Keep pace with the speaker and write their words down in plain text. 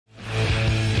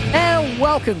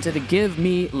Welcome to the Give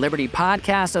Me Liberty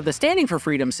podcast of the Standing for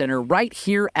Freedom Center right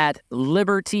here at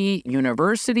Liberty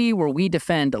University, where we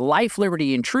defend life,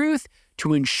 liberty, and truth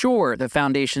to ensure the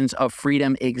foundations of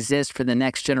freedom exist for the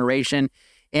next generation.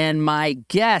 And my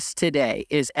guest today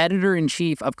is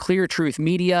Editor-in-Chief of Clear Truth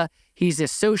Media. He's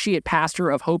Associate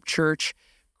Pastor of Hope Church,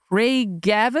 Craig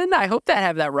Gavin. I hope I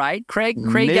have that right. Craig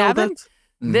Gavin.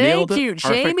 Thank you.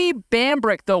 Jamie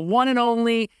Bambrick, the one and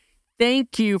only.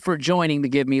 Thank you for joining the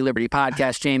Give Me Liberty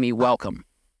podcast. Jamie, welcome.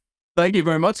 Thank you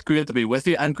very much. Great to be with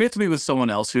you, and great to be with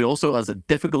someone else who also has a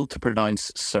difficult to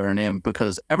pronounce surname,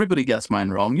 because everybody gets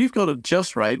mine wrong. You've got it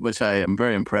just right, which I am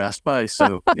very impressed by.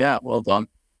 So yeah, well done.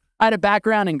 I had a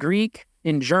background in Greek,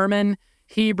 in German,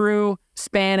 Hebrew,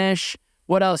 Spanish.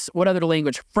 What else? What other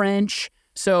language? French.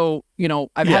 So,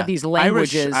 I've had these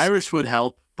languages. Irish would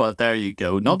help, but there you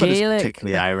go. Not that it's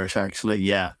particularly Irish, actually.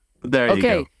 Yeah, but there you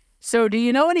go. So do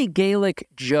you know any Gaelic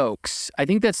jokes? I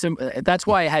think that's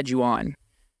why I had you on.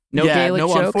 Gaelic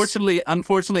jokes? Unfortunately,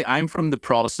 I'm from the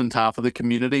Protestant half of the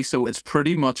community, so it's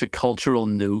pretty much a cultural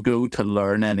no-go to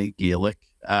learn any Gaelic.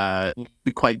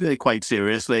 Quite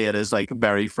seriously, it is like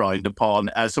very frowned upon.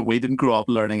 So we didn't grow up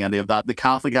learning any of that. The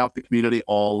Catholic half of the community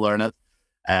all learn it.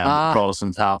 The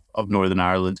Protestant half of Northern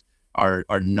Ireland are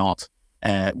not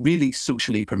really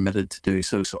socially permitted to do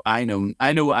so. So I know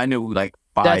like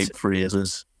five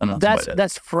phrases. And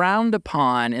that's frowned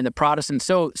upon in the Protestant.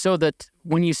 So that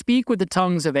when you speak with the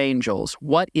tongues of angels,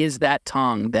 what is that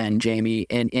tongue then, Jamie,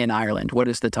 in Ireland? What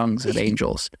is the tongues of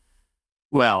angels?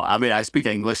 Well, I mean, I speak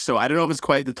English, so I don't know if it's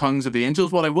quite the tongues of the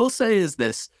angels. What I will say is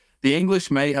this: the English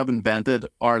may have invented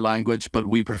our language, but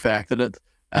we perfected it.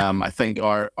 I think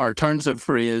our turns of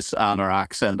phrase and our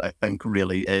accent, I think,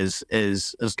 really is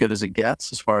as good as it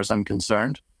gets, as far as I'm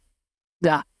concerned.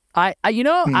 Yeah.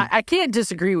 I can't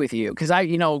disagree with you, because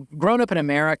growing up in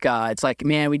America, it's like,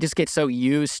 man, we just get so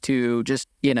used to just,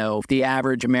 the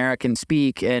average American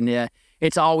speak, and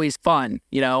it's always fun,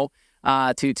 to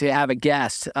have a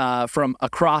guest from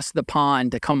across the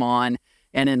pond to come on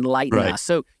and enlighten us.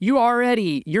 So you're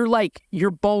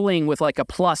bowling with like a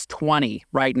plus 20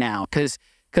 right now, because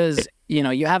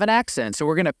you have an accent, so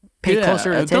we're going to pay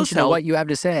closer attention to what you have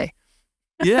to say.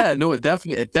 Yeah, no, it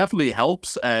definitely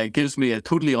helps. It gives me a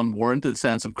totally unwarranted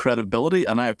sense of credibility,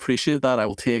 and I appreciate that. I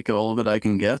will take all of it I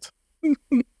can get.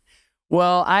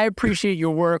 Well, I appreciate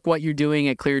your work, what you're doing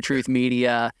at Clear Truth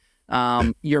Media.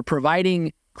 You're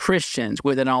providing Christians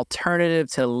with an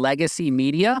alternative to legacy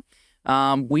media.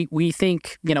 We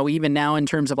think, even now in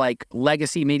terms of like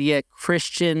legacy media,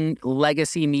 Christian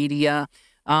legacy media.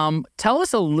 Tell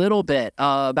us a little bit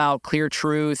about Clear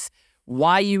Truth.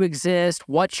 Why you exist,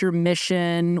 what's your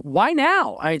mission, why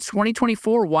now? It's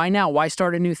 2024, why now? Why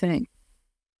start a new thing?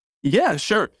 Yeah,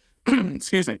 sure.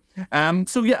 Excuse me.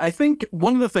 I think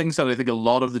one of the things that I think a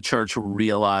lot of the church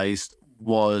realized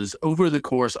was over the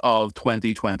course of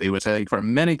 2020, which I think for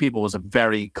many people was a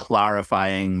very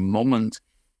clarifying moment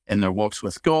in their walks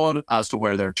with God, as to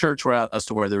where their church were at, as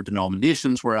to where their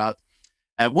denominations were at.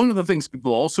 One of the things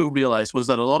people also realized was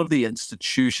that a lot of the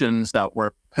institutions that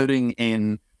were putting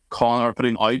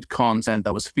out content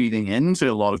that was feeding into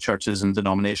a lot of churches and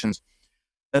denominations,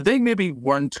 that they maybe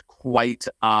weren't quite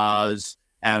as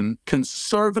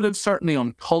conservative, certainly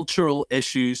on cultural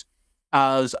issues,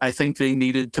 as I think they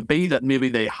needed to be, that maybe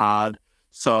they had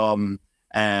some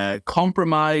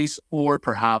compromise or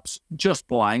perhaps just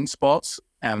blind spots.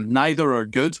 Neither are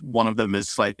good. One of them is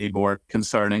slightly more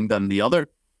concerning than the other.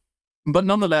 But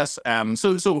nonetheless,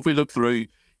 so if we look through,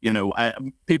 some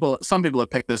people have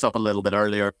picked this up a little bit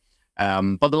earlier,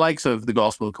 but the likes of the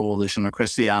Gospel Coalition or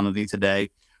Christianity Today,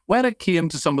 when it came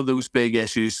to some of those big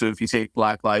issues, so if you take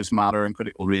Black Lives Matter and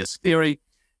critical race theory,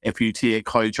 if you take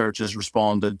how churches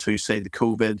responded to, say, the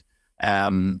COVID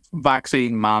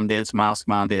vaccine mandates, mask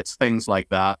mandates, things like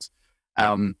that,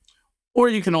 or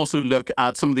you can also look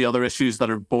at some of the other issues that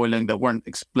are boiling that weren't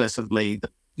explicitly,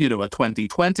 a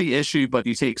 2020 issue, but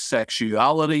you take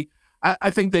sexuality.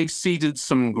 I think they ceded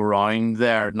some ground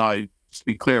there. Now, to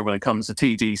be clear, when it comes to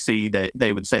TGC,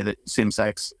 they would say that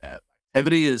same-sex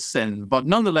activity is sin, but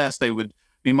nonetheless, they would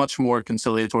be much more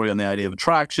conciliatory on the idea of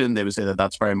attraction. They would say that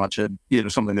that's very much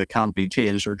something that can't be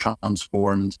changed or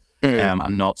transformed,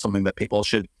 and not something that people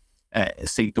should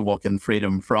seek to walk in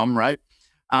freedom from, right?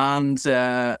 And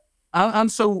so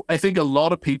I think a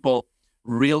lot of people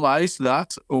realized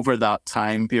that over that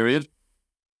time period.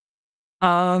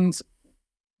 And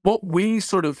what we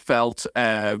sort of felt,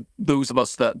 those of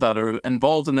us that are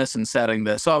involved in this and setting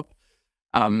this up,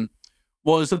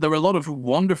 was that there were a lot of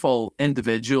wonderful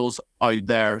individuals out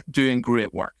there doing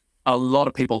great work. A lot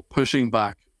of people pushing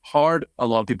back hard, a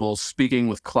lot of people speaking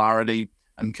with clarity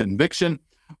and conviction,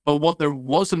 But what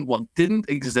didn't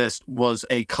exist was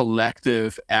a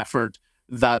collective effort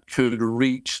that could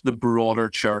reach the broader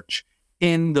church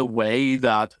in the way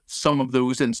that some of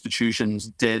those institutions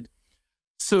did.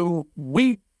 So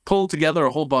we pulled together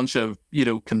a whole bunch of,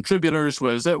 contributors.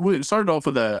 We started off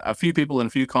with a few people and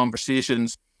a few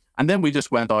conversations, and then we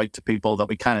just went out to people that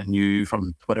we kind of knew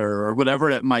from Twitter or whatever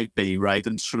it might be, right?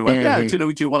 And sort of went,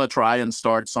 do you want to try and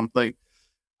start something?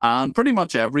 And pretty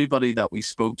much everybody that we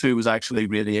spoke to was actually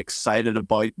really excited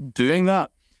about doing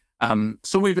that.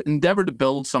 So we've endeavored to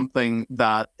build something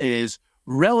that is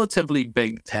relatively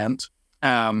big tent,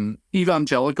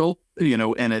 evangelical,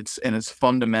 in its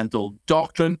fundamental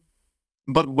doctrine,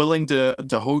 but willing to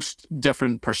host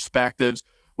different perspectives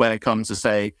when it comes to,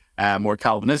 say, more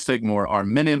Calvinistic, more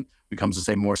Arminian, when it comes to,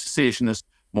 say, more cessationist,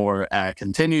 more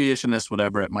continuationist,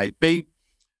 whatever it might be.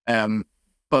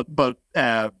 But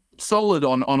solid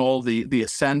on all the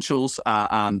essentials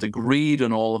and agreed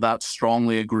on all of that,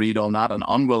 strongly agreed on that, and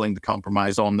unwilling to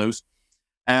compromise on those.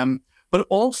 But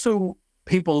also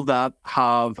people that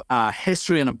have a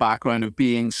history and a background of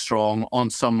being strong on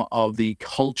some of the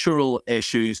cultural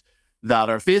issues that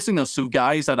are facing us. So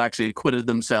guys that actually acquitted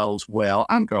themselves well,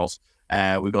 and girls.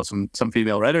 We've got some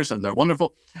female writers, and they're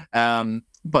wonderful.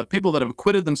 But people that have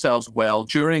acquitted themselves well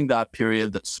during that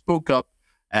period, that spoke up,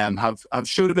 have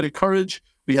showed a bit of courage.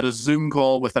 We had a Zoom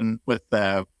call with some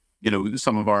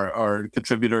of our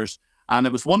contributors, and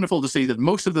it was wonderful to see that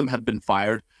most of them had been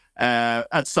fired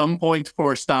at some point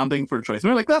for standing for truth.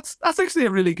 And we're like, that's actually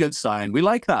a really good sign. We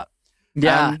like that.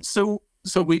 Yeah. So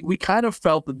we kind of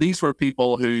felt that these were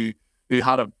people who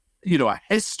had a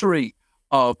history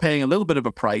of paying a little bit of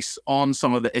a price on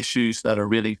some of the issues that are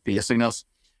really facing us.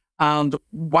 And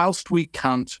whilst we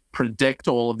can't predict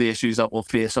all of the issues that will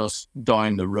face us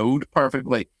down the road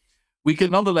perfectly, we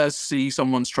can nonetheless see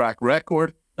someone's track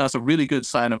record. That's a really good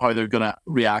sign of how they're going to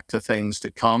react to things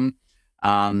to come.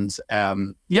 And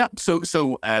so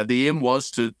the aim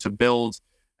was to build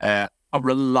a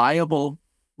reliable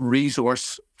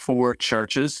resource for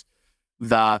churches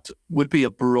that would be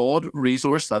a broad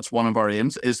resource. That's one of our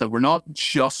aims, is that we're not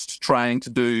just trying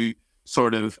to do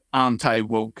sort of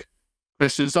anti-woke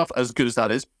Christian stuff, as good as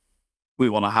that is. We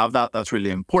want to have that. That's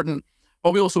really important.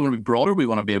 But we also want to be broader. We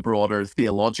want to be a broader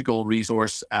theological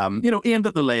resource, aimed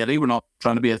at the laity. We're not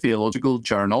trying to be a theological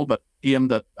journal, but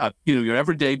aimed at your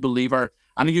everyday believer,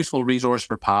 and a useful resource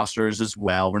for pastors as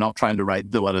well. We're not trying to write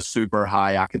though at a super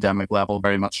high academic level,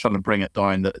 very much trying to bring it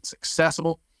down that it's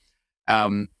accessible.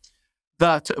 But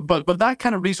that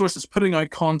kind of resource is putting out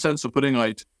content, so putting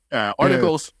out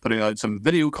articles, putting out some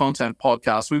video content,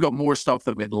 podcasts. We've got more stuff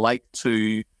that we'd like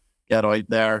to get out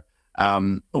there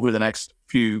over the next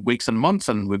few weeks and months,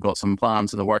 and we've got some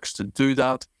plans in the works to do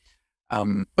that.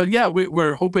 But yeah,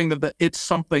 we're hoping that it's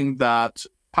something that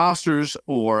pastors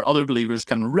or other believers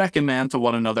can recommend to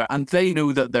one another, and they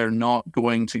know that they're not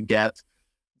going to get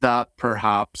that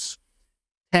perhaps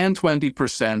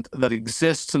 10-20% that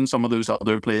exists in some of those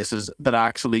other places that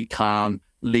actually can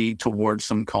lead towards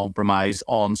some compromise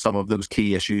on some of those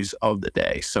key issues of the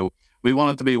day. So we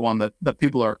want it to be one that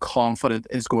people are confident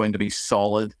is going to be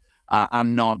solid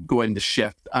and not going to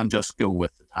shift and just go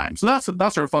with the time. So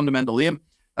that's our fundamental aim.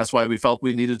 That's why we felt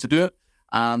we needed to do it.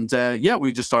 And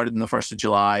we just started on the 1st of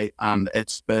July, and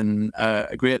it's been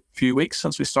a great few weeks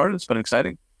since we started. It's been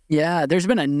exciting. Yeah, there's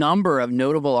been a number of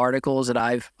notable articles that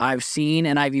I've seen,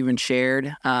 and I've even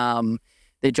shared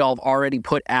that y'all have already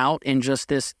put out in just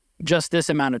this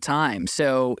amount of time.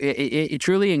 So it's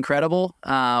truly incredible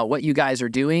what you guys are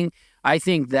doing. I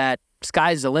think that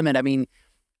sky's the limit. I mean,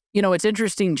 it's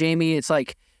interesting, Jamie. It's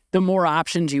like the more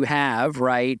options you have,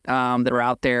 right, that are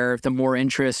out there, the more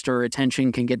interest or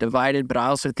attention can get divided. But I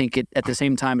also think at the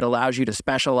same time, it allows you to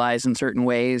specialize in certain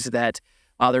ways that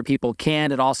other people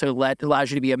can. It also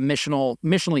allows you to be a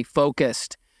missionally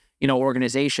focused,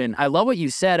 organization. I love what you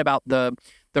said about the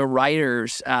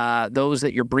writers, those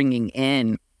that you're bringing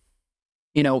in.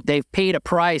 They've paid a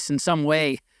price in some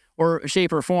way or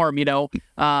shape or form,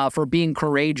 for being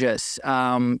courageous.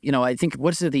 I think,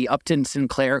 what's the Upton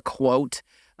Sinclair quote?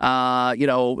 I'm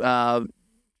gonna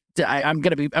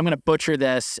butcher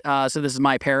this. So this is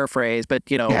my paraphrase, but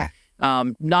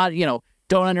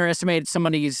don't underestimate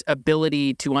somebody's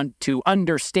ability to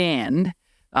understand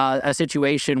a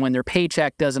situation when their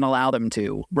paycheck doesn't allow them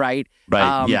to, right?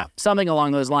 Right. Yeah. Something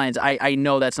along those lines. I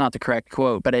know that's not the correct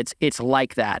quote, but it's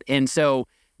like that. And so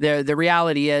the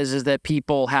reality is that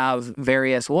people have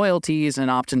various loyalties, and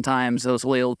oftentimes those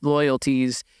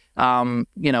loyalties,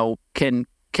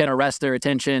 can arrest their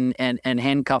attention and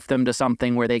handcuff them to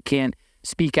something where they can't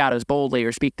speak out as boldly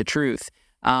or speak the truth.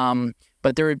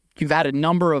 But you've had a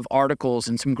number of articles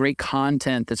and some great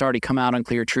content that's already come out on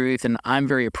Clear Truth, and I'm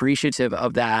very appreciative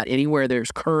of that. Anywhere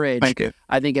there's courage,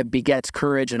 I think it begets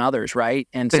courage in others, right?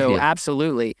 And so,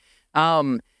 absolutely,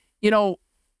 you're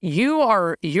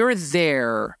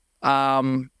there,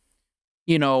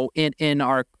 in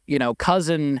our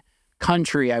cousin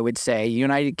country, I would say,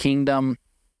 United Kingdom.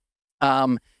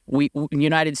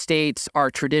 United States,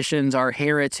 our traditions, our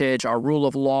heritage, our rule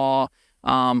of law,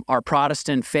 our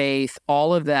Protestant faith,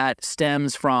 all of that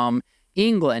stems from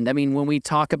England. I mean, when we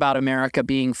talk about America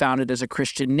being founded as a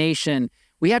Christian nation,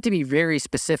 we have to be very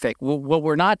specific. What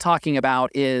we're not talking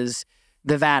about is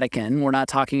the Vatican. We're not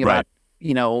talking about,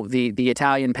 the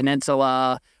Italian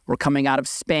peninsula, or coming out of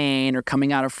Spain, or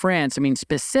coming out of France. I mean,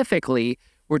 specifically,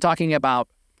 we're talking about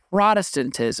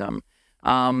Protestantism.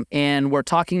 And we're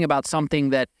talking about something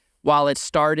that, while it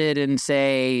started in,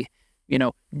 say,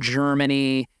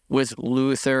 Germany with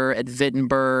Luther at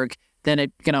Wittenberg, then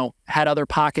it, had other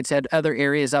pockets, had other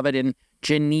areas of it in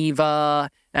Geneva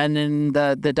and in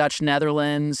the Dutch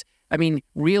Netherlands. I mean,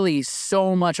 really,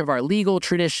 so much of our legal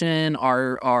tradition,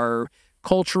 our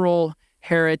cultural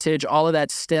heritage, all of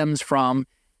that stems from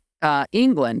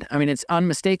England. I mean, it's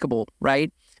unmistakable,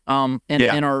 right?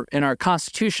 In our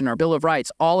Constitution, our Bill of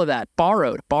Rights, all of that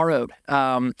borrowed.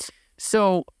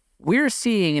 So we're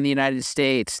seeing in the United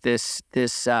States this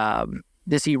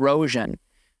erosion,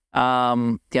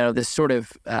 this sort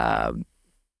of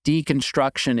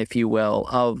deconstruction, if you will,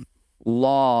 of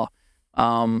law,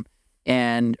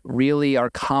 and really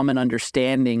our common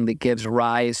understanding that gives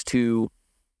rise to,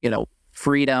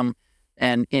 freedom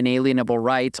and inalienable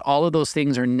rights. All of those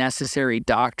things are necessary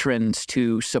doctrines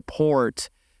to support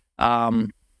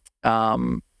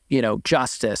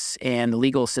justice and the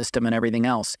legal system and everything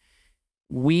else.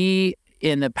 We,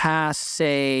 in the past,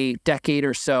 say, decade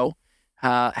or so,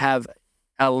 have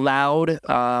allowed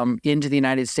into the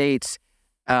United States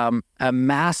a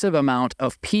massive amount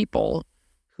of people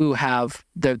who have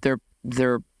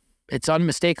it's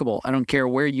unmistakable. I don't care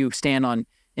where you stand on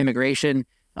immigration.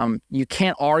 You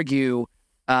can't argue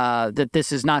that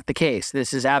this is not the case.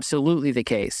 This is absolutely the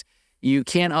case. You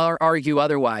can't argue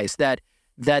otherwise, that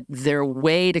their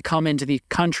way to come into the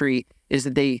country is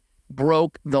that they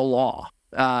broke the law.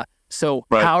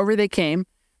 However they came,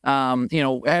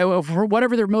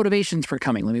 whatever their motivations for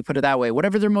coming, let me put it that way,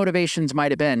 whatever their motivations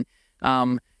might have been,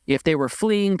 if they were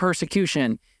fleeing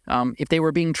persecution, if they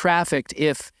were being trafficked,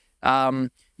 if,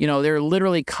 they're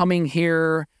literally coming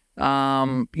here,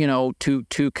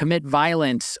 to commit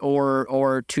violence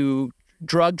or to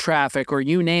drug traffic, or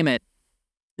you name it,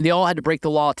 they all had to break the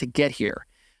law to get here.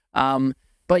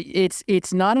 But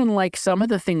it's not unlike some of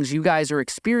the things you guys are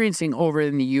experiencing over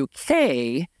in the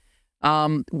UK,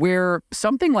 where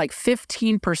something like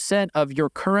 15% of your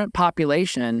current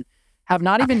population have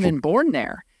not even been born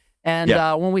there. And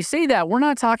when we say that, we're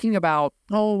not talking about,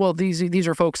 these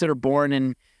are folks that are born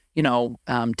in,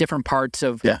 different parts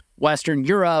of Western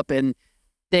Europe, and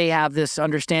they have this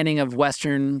understanding of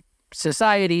Western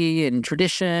society and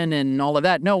tradition and all of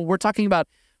that. No, we're talking about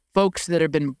folks that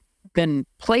have been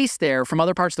placed there from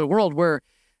other parts of the world, where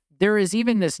there is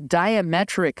even this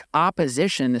diametric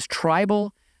opposition, this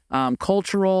tribal,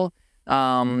 cultural,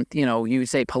 you would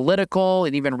say political,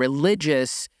 and even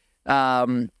religious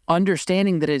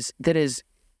understanding that is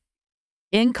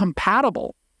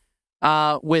incompatible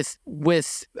with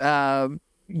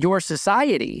your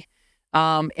society,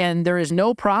 and there is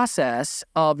no process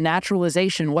of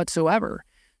naturalization whatsoever.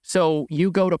 So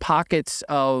you go to pockets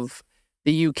of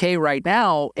the UK right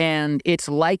now, and it's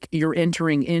like you're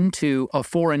entering into a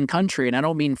foreign country. And I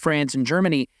don't mean France and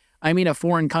Germany. I mean a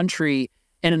foreign country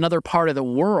in another part of the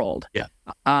world.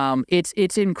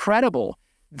 It's incredible.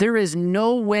 There is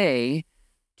no way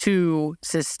to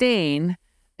sustain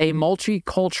a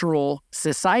multicultural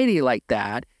society like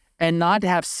that and not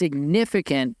have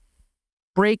significant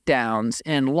breakdowns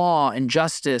in law and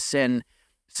justice and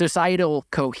societal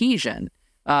cohesion,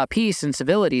 peace and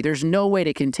civility. There's no way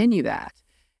to continue that.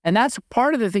 And that's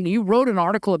part of the thing. You wrote an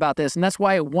article about this, and that's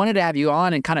why I wanted to have you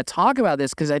on and kind of talk about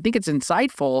this, because I think it's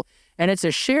insightful and it's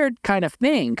a shared kind of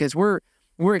thing, because we're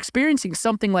experiencing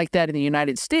something like that in the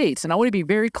United States. And I want to be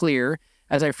very clear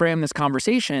as I frame this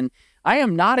conversation. I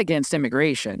am not against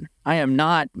immigration. I am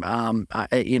not,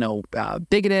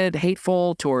 bigoted,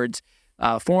 hateful towards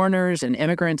foreigners and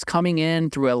immigrants coming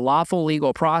in through a lawful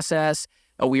legal process.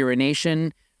 We are a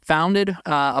nation founded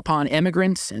upon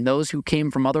immigrants and those who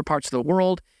came from other parts of the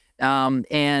world. And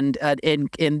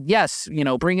yes,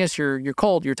 bring us you're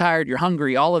cold, you're tired, you're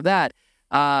hungry, all of that.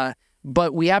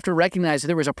 But we have to recognize that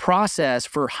there was a process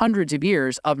for hundreds of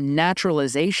years of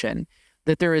naturalization,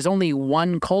 that there is only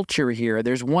one culture here.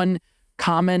 There's one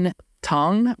common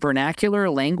tongue, vernacular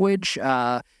language.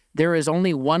 There is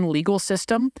only one legal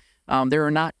system. There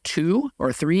are not 2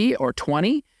 or 3 or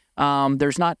 20.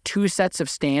 There's not 2 sets of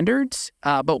standards,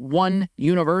 but one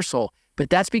universal. But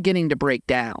that's beginning to break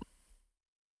down.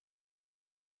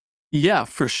 Yeah,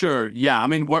 for sure. Yeah, I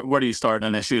mean, where do you start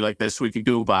an issue like this? We could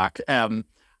go back.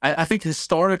 I think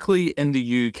historically in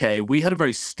the UK, we had a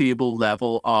very stable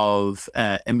level of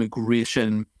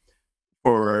immigration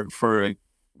for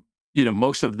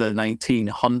most of the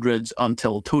 1900s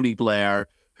until Tony Blair,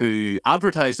 who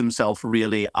advertised himself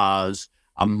really as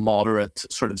a moderate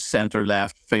sort of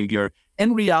centre-left figure,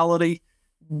 in reality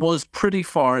was pretty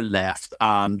far left,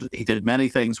 and he did many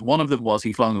things. One of them was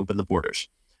he flung open the borders.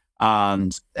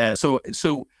 And so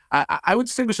I would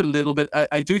distinguish a little bit.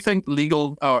 I do think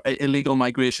legal or illegal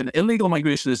migration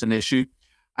is an issue.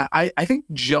 I think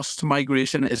just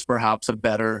migration is perhaps a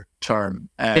better term.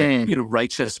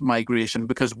 Righteous migration,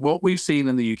 because what we've seen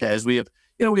in the UK is we have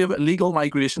illegal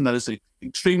migration that is at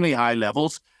extremely high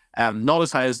levels, not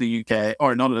as high as the UK,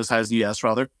 or not as high as the US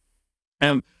rather.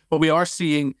 But we are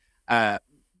seeing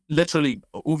literally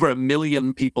over 1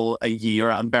 million people a year,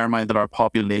 and bear in mind that our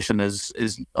population is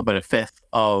about a fifth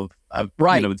of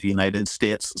the United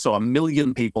States. So 1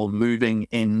 million people moving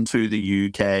into the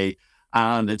UK,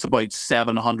 and it's about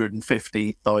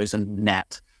 750,000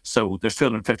 net. So there's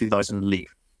 250,000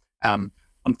 leave.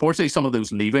 Unfortunately, some of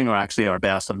those leaving are actually our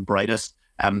best and brightest.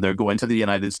 They're going to the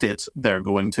United States, they're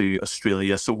going to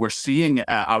Australia. So we're seeing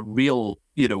a real,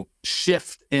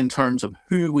 shift in terms of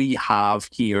who we have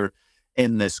here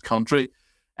in this country.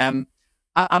 And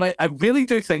I really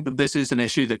do think that this is an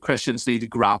issue that Christians need to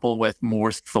grapple with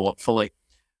more thoughtfully.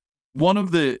 One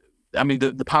of the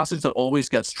passage that always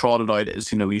gets trotted out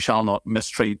is, you shall not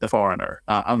mistreat the foreigner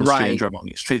and the stranger among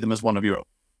you. Treat them as one of your own.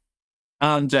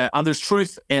 And there's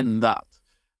truth in that.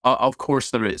 Of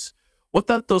course there is. What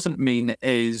that doesn't mean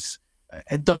is,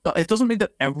 it doesn't mean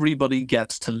that everybody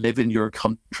gets to live in your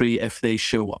country if they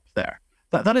show up there.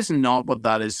 That is not what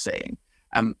that is saying.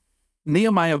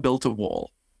 Nehemiah built a wall.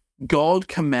 God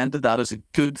commended that as a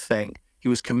good thing. He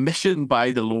was commissioned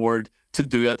by the Lord to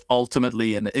do it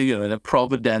ultimately in a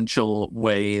providential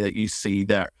way that you see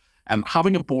there.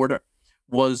 Having a border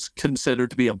was considered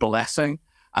to be a blessing,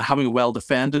 and having a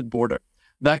well-defended border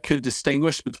that could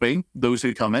distinguish between those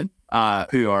who come in,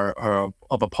 who are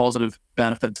of a positive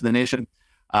benefit to the nation,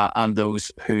 and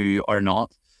those who are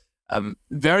not.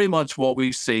 Very much what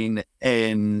we've seen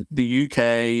in the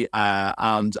UK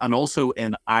and also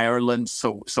in Ireland.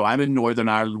 So I'm in Northern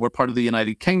Ireland. We're part of the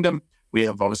United Kingdom. We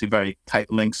have obviously very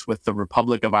tight links with the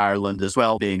Republic of Ireland as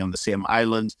well, being on the same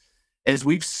island. Is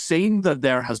we've seen that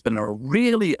there has been a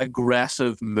really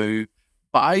aggressive move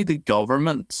by the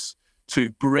governments to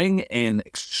bring in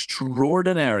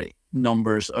extraordinary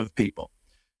numbers of people,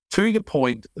 to the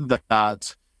point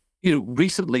that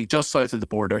recently, just south of the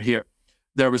border here,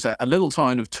 there was a little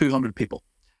town of 200 people,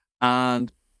 and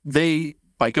they,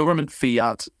 by government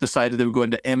fiat, decided they were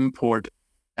going to import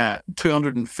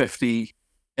 250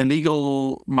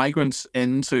 illegal migrants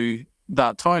into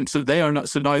that town. So they are not.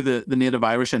 So now the native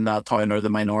Irish in that town are the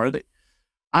minority,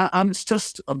 and it's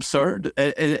just absurd.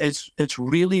 It's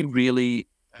really, really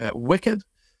wicked.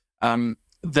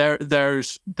 There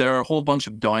are a whole bunch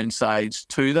of downsides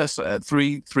to this.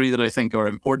 Three that I think are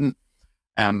important.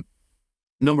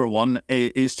 Number one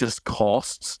is just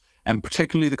costs, and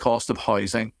particularly the cost of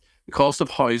housing. The cost of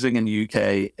housing in the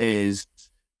UK is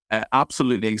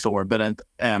absolutely exorbitant,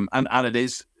 and it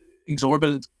is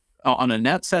exorbitant on a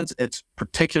net sense. It's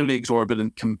particularly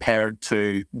exorbitant compared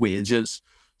to wages.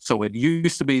 So it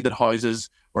used to be that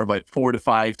houses were about 4 to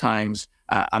 5 times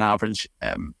an average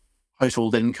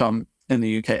household income in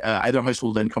the UK, either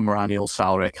household income or annual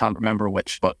salary. I can't remember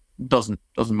which, but doesn't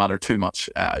matter too much.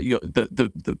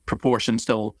 The proportion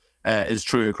still is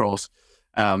true across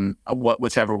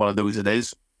whichever one of those it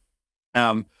is.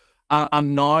 And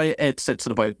now it sits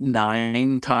at about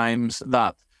 9 times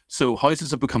that. So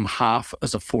houses have become half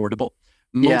as affordable.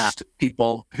 Most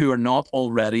people who are not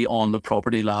already on the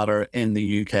property ladder in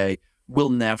the UK will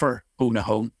never own a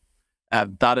home.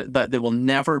 That they will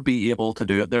never be able to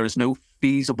do it. There is no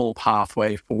feasible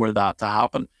pathway for that to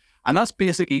happen. And that's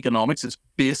basic economics. It's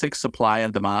basic supply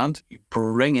and demand. You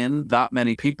bring in that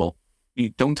many people, you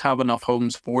don't have enough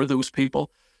homes for those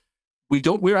people.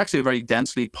 We're actually a very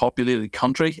densely populated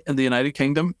country in the United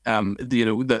Kingdom.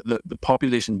 The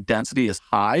population density is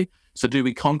high. So do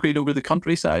we concrete over the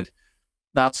countryside?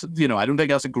 That's, I don't think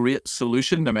that's a great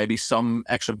solution. There may be some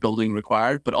extra building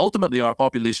required, but ultimately our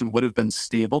population would have been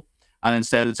stable. And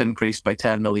instead it's increased by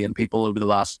 10 million people over the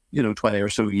last, 20 or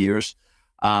so years.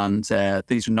 And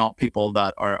these are not people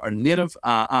that are native,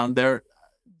 and they're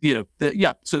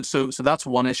yeah. So that's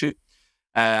one issue.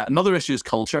 Another issue is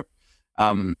culture.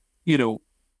 So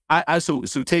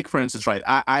take for instance, right?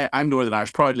 I'm Northern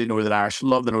Irish, proudly Northern Irish,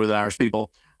 love the Northern Irish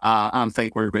people, and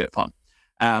think we're great fun.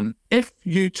 If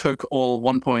you took all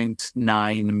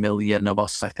 1.9 million of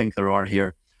us, I think there are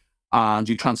here, and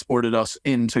you transported us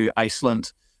into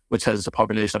Iceland, which has a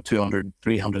population of 200,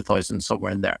 300,000,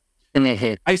 somewhere in there.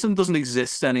 Iceland doesn't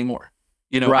exist anymore.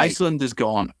 Right. Iceland is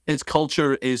gone. Its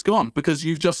culture is gone because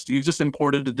you've just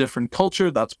imported a different culture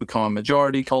that's become a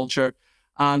majority culture.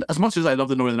 And as much as I love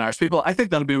the Northern Irish people, I think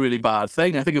that'd be a really bad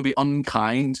thing. I think it'd be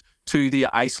unkind to the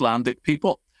Icelandic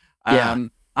people.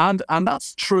 And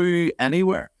that's true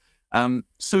anywhere.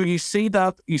 So you see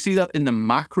that in the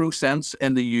macro sense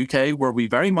in the UK, where we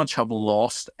very much have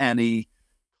lost any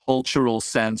cultural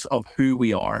sense of who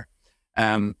we are.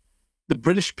 The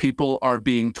British people are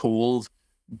being told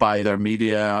by their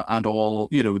media and all,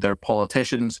 their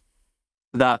politicians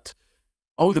that,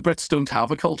 the Brits don't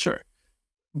have a culture.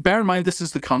 Bear in mind, this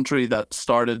is the country that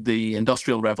started the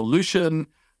Industrial Revolution.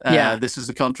 This is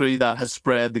the country that has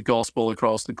spread the gospel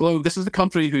across the globe. This is the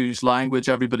country whose language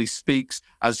everybody speaks.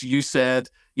 As you said,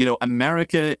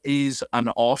 America is an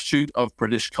offshoot of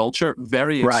British culture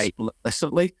very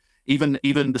explicitly. Even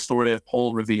the story of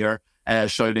Paul Revere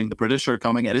shouting the British are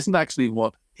coming. It isn't actually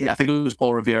what, I think it was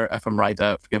Paul Revere, if I'm right,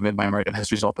 forgive me, my American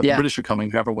history's up, but the British are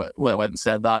coming, whoever went and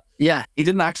said that. Yeah. He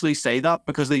didn't actually say that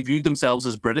because they viewed themselves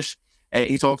as British.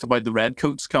 He talked about the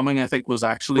redcoats coming, I think was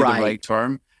actually the right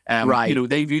term.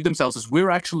 They viewed themselves as, we're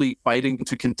actually fighting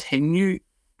to continue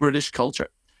British culture.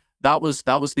 That was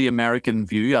the American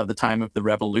view at the time of the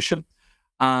revolution.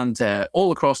 And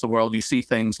all across the world, you see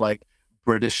things like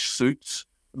British suits.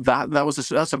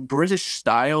 That's a British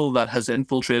style that has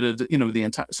infiltrated, the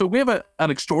entire. So we have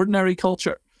an extraordinary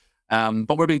culture,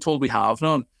 but we're being told we have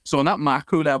none. So on that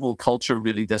macro level, culture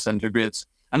really disintegrates.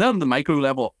 And then on the micro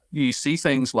level, you see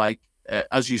things like,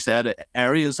 as you said,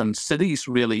 areas and cities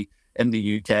really in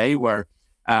the UK where,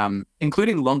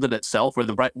 including London itself, where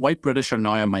the white British are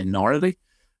now a minority,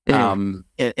 in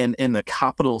the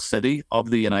capital city of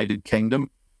the United Kingdom.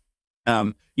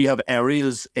 You have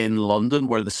areas in London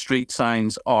where the street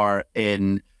signs are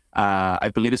in,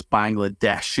 I believe it's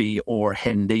Bangladeshi or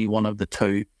Hindi, one of the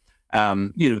two.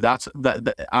 And that's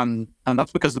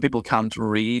because the people can't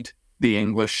read the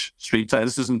English street sign.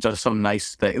 This isn't just some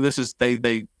nice thing. This is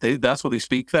they that's what they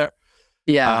speak there.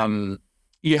 Yeah.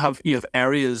 You have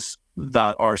areas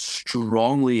that are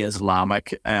strongly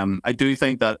Islamic. I do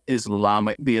think that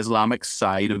the Islamic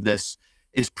side of this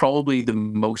is probably the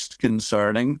most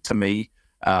concerning to me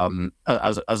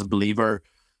as a believer.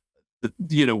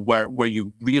 Where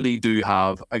you really do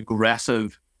have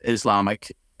aggressive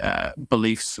Islamic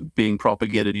beliefs being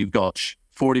propagated. You've got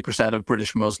 40% of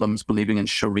British Muslims believing in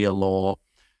Sharia law.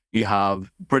 You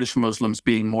have British Muslims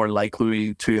being more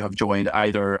likely to have joined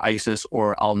either ISIS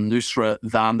or al-Nusra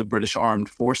than the British Armed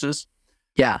Forces.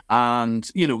 Yeah. And,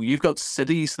 you've got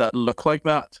cities that look like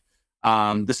that.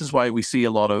 This is why we see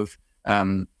a lot of,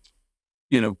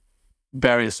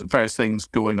 various things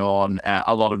going on,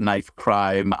 a lot of knife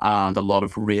crime and a lot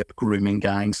of rape, grooming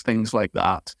gangs, things like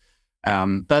that.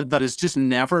 That has just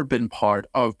never been part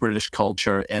of British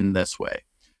culture in this way.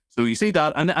 So you see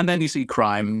that, and then you see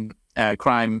crime.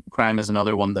 Crime is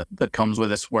another one that comes with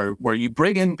this, where you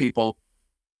bring in people,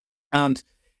 and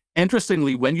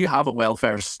interestingly, when you have a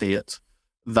welfare state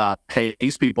that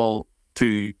pays people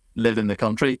to live in the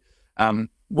country,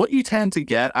 what you tend to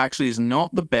get actually is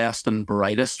not the best and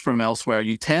brightest from elsewhere.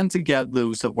 You tend to get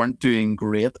those that weren't doing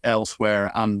great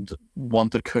elsewhere and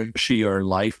want a cushier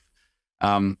life.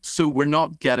 So we're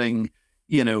not getting,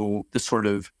 the sort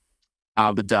of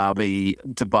Abu Dhabi,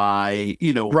 Dubai,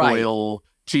 oil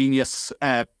genius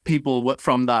people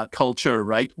from that culture,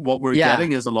 right? What we're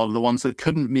getting is a lot of the ones that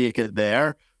couldn't make it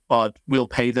there, but we'll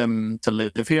pay them to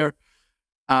live here.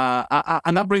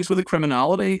 And that brings with it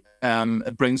criminality.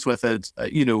 It brings with it,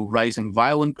 rising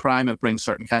violent crime. It brings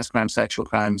certain kinds of crime, sexual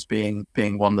crimes being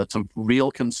one that's of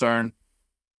real concern.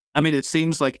 I mean, it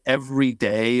seems like every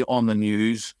day on the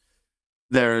news,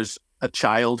 there's a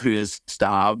child who is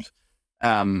stabbed,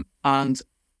 and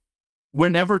we're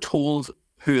never told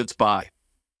who it's by.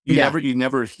 You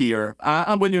never hear.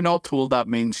 And when you're not told, that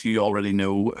means you already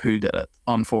know who did it,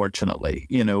 unfortunately.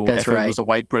 If it was a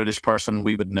white British person,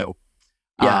 we would know.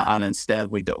 And instead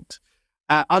we don't.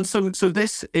 And so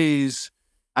this is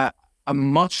a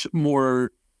much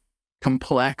more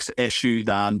complex issue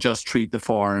than just treat the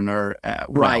foreigner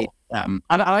well. And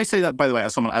I say that, by the way,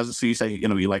 as someone, so you say, you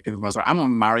like people from Muslim.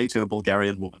 I'm married to a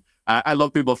Bulgarian woman. I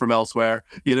love people from elsewhere,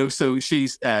 so she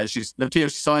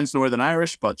sounds Northern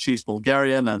Irish, but she's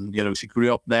Bulgarian, and, she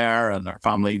grew up there and her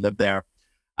family lived there.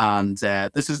 And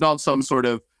this is not some sort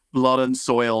of blood and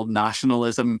soil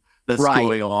nationalism that's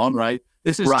going on, right?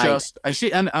 This is just,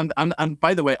 and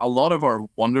by the way, a lot of our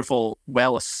wonderful,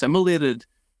 well assimilated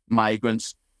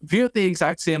migrants view it the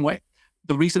exact same way.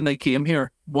 The reason they came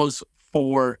here was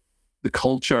for the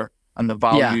culture and the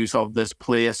values of this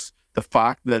place, the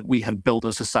fact that we had built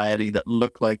a society that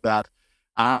looked like that.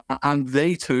 And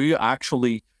they too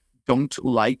actually don't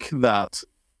like that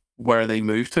where they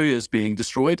moved to is being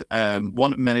destroyed.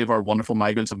 Many of our wonderful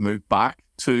migrants have moved back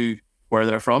to where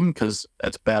they're from because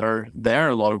it's better there.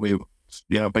 A lot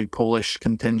of big Polish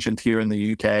contingent here in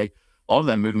the UK, a lot of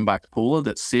them moving back to Poland.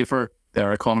 It's safer.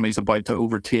 Their economy's about to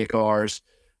overtake ours.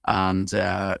 And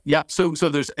so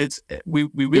we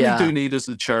really do need as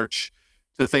the church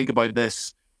to think about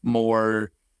this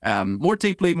more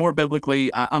deeply, more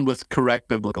biblically, and with correct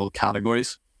biblical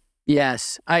categories.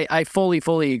 Yes, I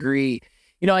fully agree.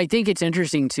 I think it's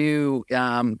interesting too,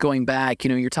 going back,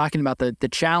 you're talking about the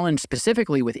challenge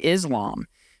specifically with Islam.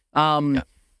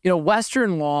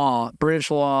 Western law,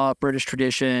 British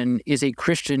tradition is a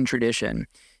Christian tradition.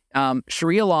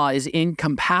 Sharia law is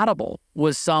incompatible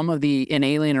with some of the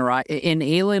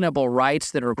inalienable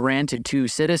rights that are granted to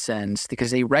citizens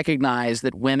because they recognize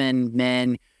that women,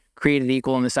 men, created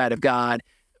equal in the sight of God,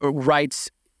 rights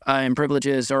and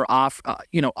privileges are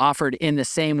offered in the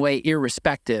same way,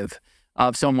 irrespective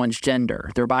of someone's gender,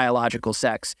 their biological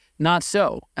sex. Not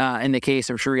so in the case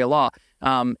of Sharia law.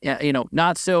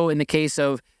 Not so in the case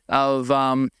of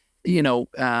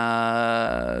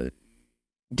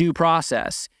due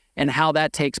process and how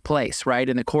that takes place, right,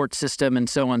 in the court system and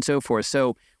so on and so forth.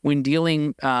 So when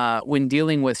dealing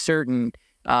with certain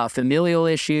familial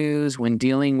issues, when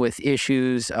dealing with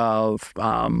issues of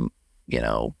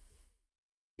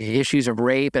issues of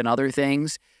rape and other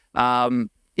things,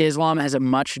 Islam has a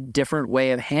much different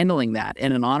way of handling that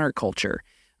in an honor culture.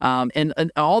 And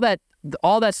all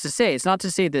that's to say, it's not to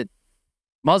say that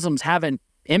Muslims haven't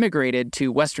immigrated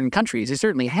to Western countries. They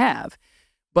certainly have.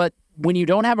 But when you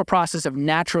don't have a process of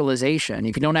naturalization,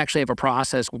 if you don't actually have a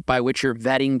process by which you're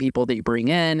vetting people that you bring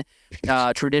in,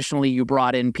 traditionally you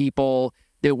brought in people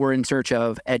that were in search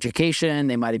of education.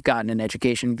 They might have gotten an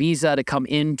education visa to come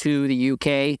into the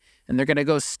UK, and they're going to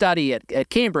go study at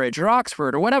Cambridge or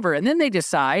Oxford or whatever. And then they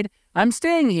decide, I'm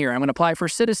staying here. I'm going to apply for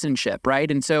citizenship,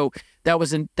 right? And so that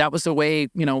was the way,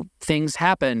 things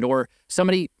happened. Or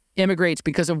somebody immigrates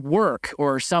because of work,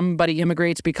 or somebody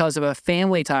immigrates because of a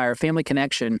family tie or family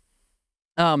connection,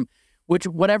 which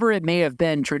whatever it may have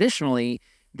been traditionally,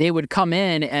 they would come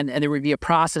in and there would be a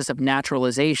process of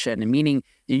naturalization, meaning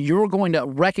you're going to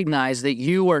recognize that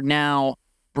you are now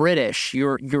British.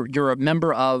 You're a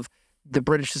member of the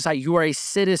British society. You are a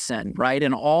citizen, right?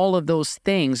 And all of those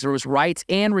things, there was rights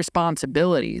and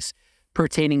responsibilities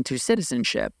pertaining to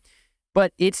citizenship.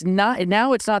 But it's not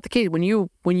the case. When you,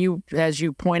 as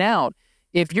you point out,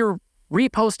 if you're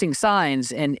reposting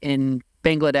signs in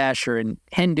Bangladesh or in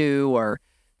Hindu or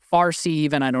Farsi,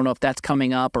 even, I don't know if that's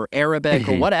coming up, or Arabic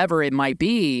or whatever it might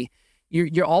be,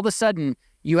 you're all of a sudden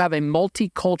you have a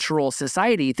multicultural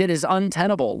society that is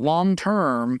untenable long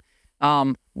term.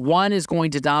 One is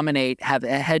going to have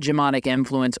a hegemonic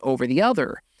influence over the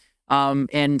other.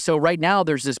 And so right now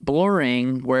there's this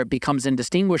blurring where it becomes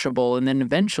indistinguishable, and then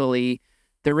eventually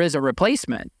there is a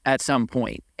replacement at some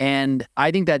point. And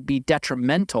I think that'd be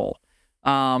detrimental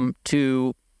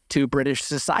to British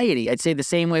society. I'd say the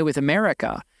same way with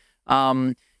America.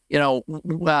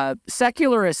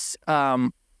 Secularists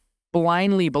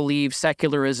blindly believe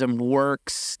secularism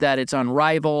works, that it's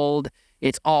unrivaled.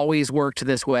 It's always worked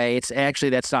this way.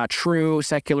 That's not true.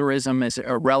 Secularism is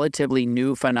a relatively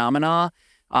new phenomena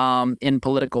in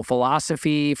political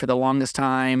philosophy. For the longest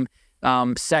time,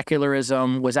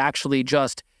 secularism was actually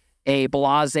just a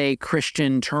blasé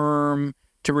Christian term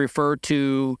to refer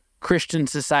to Christian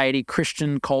society,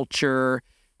 Christian culture,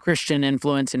 Christian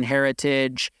influence and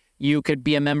heritage. You could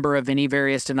be a member of any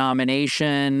various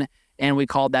denomination, and we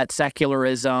called that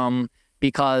secularism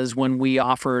because when we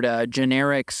offered a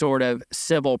generic sort of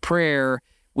civil prayer,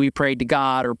 we prayed to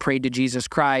God or prayed to Jesus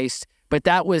Christ. But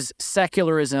that was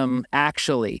secularism,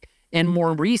 actually. And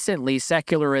more recently,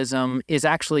 secularism is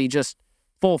actually just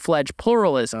full-fledged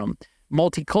pluralism,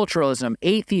 multiculturalism,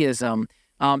 atheism,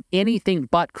 anything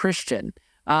but Christian.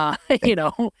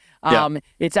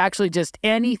 It's actually just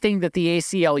anything that the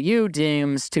ACLU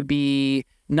deems to be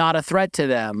not a threat to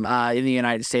them in the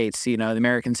United States, the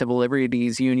American Civil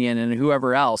Liberties Union and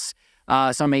whoever else,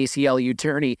 some ACLU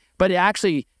attorney. But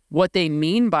actually, what they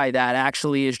mean by that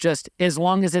actually is just as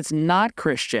long as it's not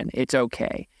Christian, it's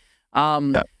okay.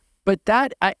 But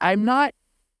that I'm not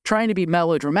trying to be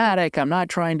melodramatic. I'm not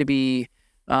trying to be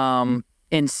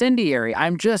incendiary.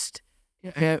 I'm just,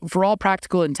 for all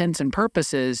practical intents and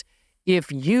purposes,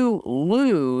 if you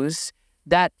lose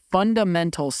that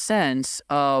fundamental sense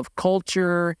of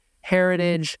culture,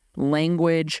 heritage,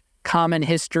 language, common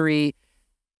history,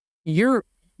 your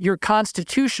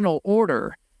constitutional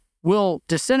order will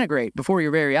disintegrate before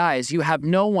your very eyes. You have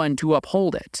no one to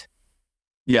uphold it.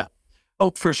 Yeah.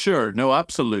 Oh, for sure. No,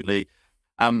 absolutely.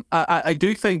 I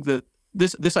do think that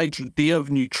this idea of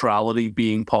neutrality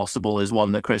being possible is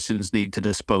one that Christians need to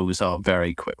dispose of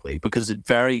very quickly, because it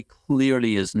very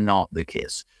clearly is not the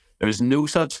case. There is no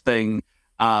such thing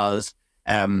as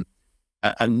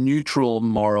a neutral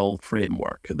moral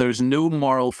framework. There's no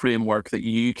moral framework that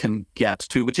you can get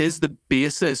to, which is the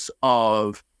basis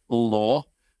of law,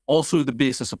 also the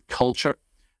basis of culture,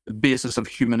 the basis of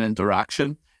human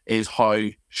interaction, is how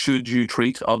should you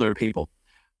treat other people.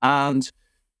 And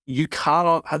you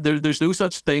cannot, there's no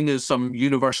such thing as some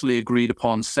universally agreed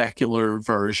upon secular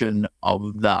version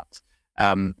of that.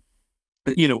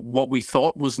 What we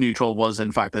thought was neutral was,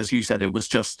 in fact, as you said, it was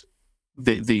just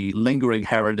the lingering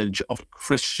heritage of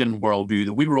Christian worldview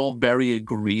that we were all very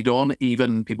agreed on,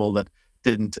 even people that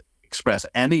didn't express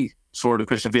any sort of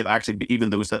Christian faith, actually,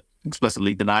 even those that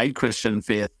explicitly denied Christian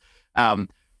faith,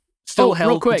 still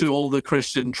held to all the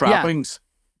Christian trappings.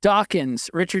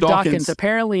 Richard Dawkins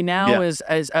apparently now is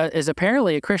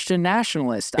apparently a Christian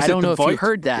nationalist. I don't know if you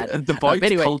heard that. Devout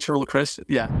cultural Christian,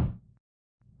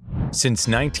 Since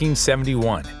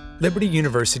 1971, Liberty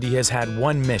University has had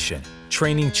one mission: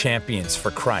 training champions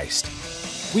for Christ.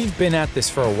 We've been at this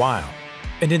for a while,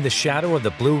 and in the shadow of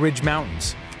the Blue Ridge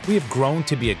Mountains, we have grown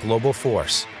to be a global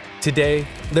force. Today,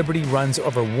 Liberty runs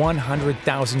over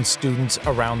 100,000 students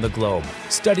around the globe,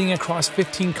 studying across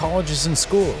 15 colleges and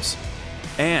schools.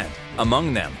 And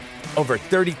among them, over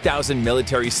 30,000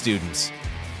 military students.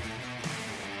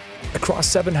 Across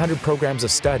 700 programs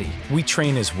of study, we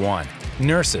train as one: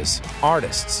 nurses,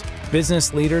 artists,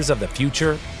 business leaders of the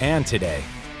future and today.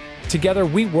 Together,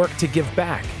 we work to give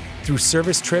back through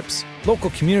service trips, local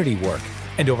community work,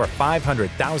 and over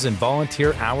 500,000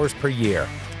 volunteer hours per year.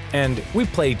 And we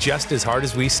play just as hard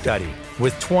as we study,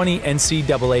 with 20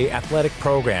 NCAA athletic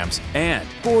programs and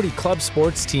 40 club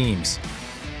sports teams.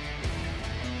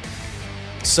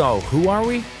 So, who are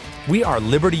we? We are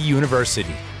Liberty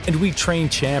University, and we train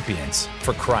champions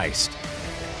for Christ.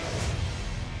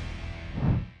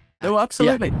 No,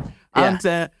 absolutely.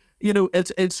 And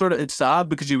it's sad,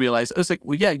 because you realize it's like,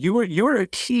 well, yeah, you were a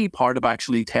key part of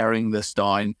actually tearing this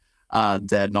down,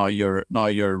 and now you're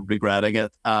regretting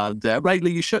it, and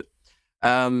rightly you should.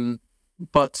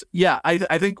 But yeah,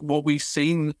 I think what we've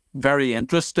seen very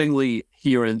interestingly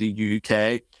here in the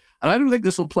UK, and I don't think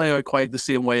this will play out quite the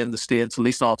same way in the States, at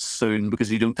least not soon,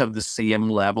 because you don't have the same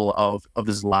level of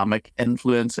Islamic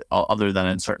influence, other than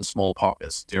in certain small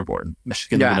pockets, Dearborn,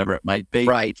 Michigan, whatever it might be.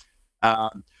 Right.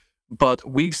 But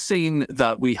we've seen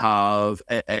that we have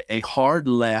a hard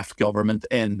left government,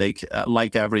 and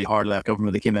like every hard left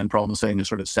government, they came in promising a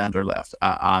sort of centre left.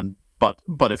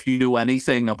 But if you know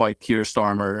anything about Keir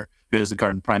Starmer, who is the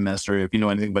current prime minister, if you know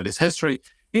anything about his history,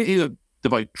 he's a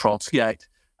devout Trotskyite,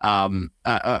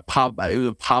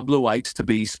 Pabloite, to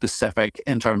be specific,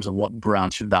 in terms of what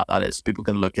branch of that is. People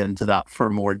can look into that for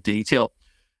more detail.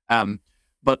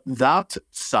 But that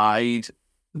side,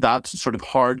 that sort of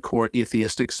hardcore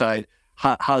atheistic side,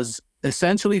 has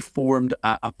essentially formed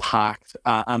a pact,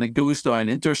 and it goes down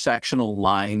intersectional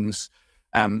lines,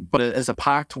 but it is a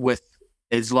pact with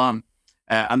Islam,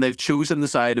 and they've chosen the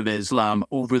side of Islam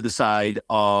over the side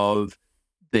of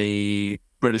the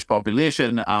British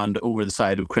population and over the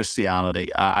side of Christianity.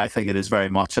 I think it is very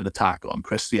much an attack on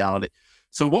Christianity.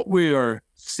 So what we are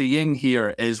seeing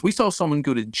here is, we saw someone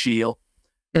go to jail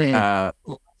last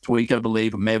week, I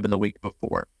believe, it may have been the week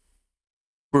before,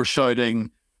 for shouting,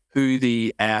 "Who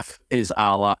the F is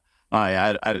Allah?"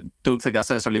 I don't think that's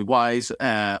necessarily wise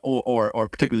or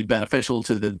particularly beneficial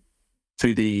to the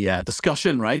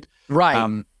discussion, right?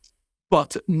 Right.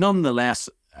 But nonetheless,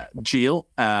 jail.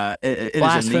 It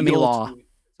blasphemy is law.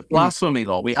 Blasphemy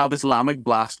law. We have Islamic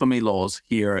blasphemy laws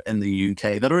here in the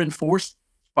UK that are enforced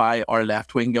by our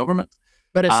left-wing government.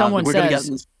 But if someone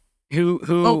says who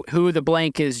the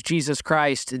blank is Jesus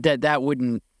Christ, that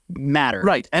wouldn't matter,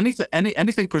 right?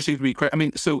 Anything perceived to be correct. I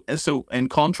mean, so in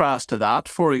contrast to that,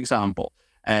 for example,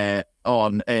 in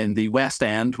the West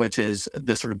End, which is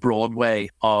the sort of Broadway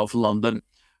of London,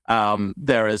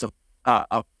 there is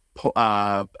a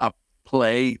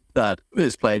play that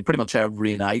is played pretty much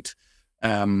every night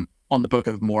on the Book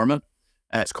of Mormon.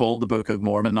 It's called the Book of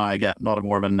Mormon. Now, I get not a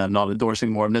Mormon and not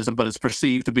endorsing Mormonism, but it's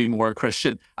perceived to be more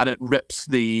Christian, and it rips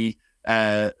it's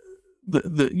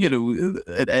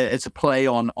a play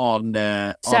on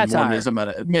Mormonism,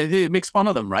 and it makes fun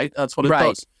of them, right? That's what it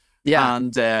does. Yeah.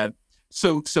 And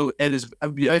so it is.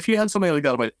 If you had something like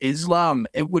that about Islam,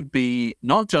 it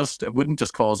wouldn't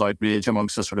just cause outrage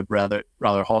amongst a sort of rather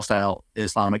hostile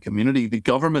Islamic community. The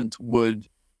government would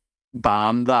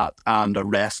ban that and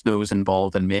arrest those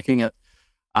involved in making it.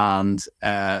 And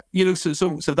so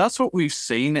that's what we've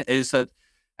seen, is that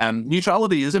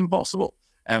neutrality is impossible.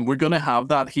 And we're going to have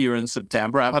that here in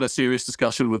September. I've had a serious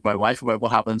discussion with my wife about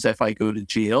what happens if I go to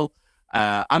jail.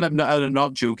 And I'm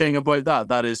not joking about that.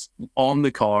 That is on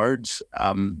the cards,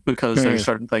 because there's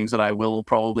certain things that I will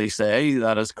probably say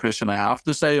that as a Christian I have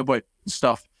to say about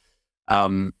stuff.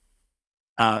 That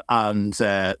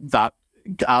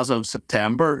as of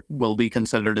September will be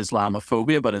considered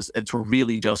Islamophobia, but it's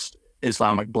really just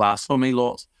Islamic blasphemy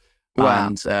laws. Wow.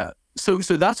 And so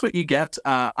that's what you get.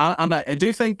 And I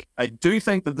do think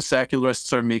that the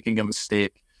secularists are making a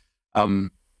mistake.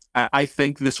 I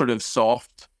think the sort of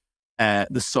soft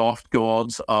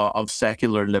gods of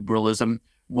secular liberalism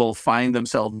will find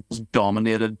themselves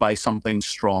dominated by something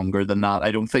stronger than that.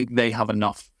 I don't think they have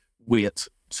enough weight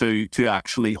to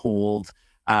actually hold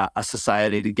a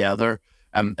society together.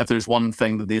 If there's one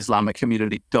thing that the Islamic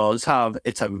community does have,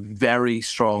 it's a very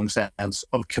strong sense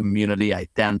of community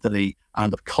identity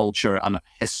and of culture and of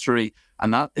history.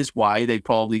 And that is why they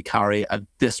probably carry a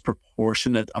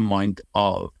disproportionate amount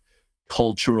of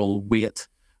cultural weight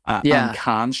and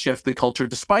can shift the culture,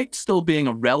 despite still being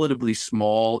a relatively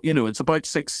small, it's about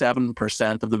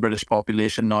 6-7% of the British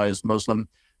population now is Muslim.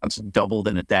 That's doubled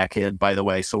in a decade, by the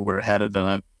way. So we're headed in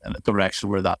a direction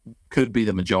where that could be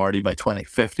the majority by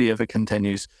 2050 if it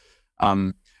continues.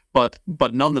 But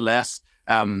nonetheless,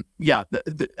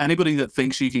 anybody that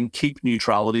thinks you can keep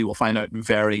neutrality will find out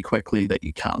very quickly that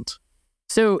you can't.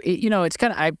 So, it's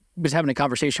kind of, I was having a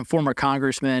conversation, former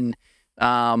congressman,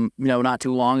 not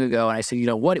too long ago, and I said,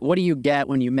 what do you get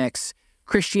when you mix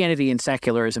Christianity and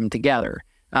secularism together?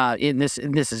 This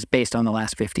is based on the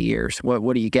last 50 years.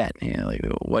 What do you get?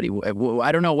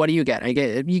 I don't know. What do you get?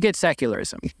 You get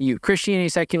secularism. Christianity,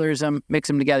 secularism, mix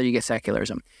them together, you get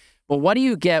secularism. But what do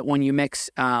you get when you mix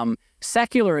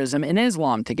secularism and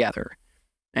Islam together?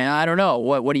 And I don't know.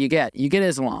 What do you get? You get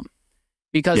Islam,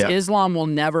 because Islam will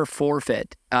never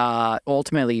forfeit.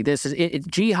 Ultimately,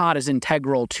 jihad is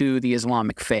integral to the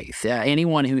Islamic faith.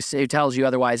 Anyone who tells you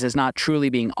otherwise is not truly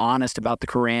being honest about the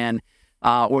Quran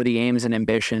or the aims and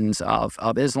ambitions of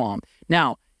Islam.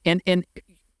 Now, and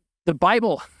the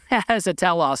Bible has a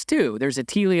telos too. There's a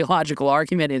teleological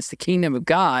argument. It's the kingdom of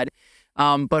God,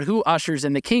 but who ushers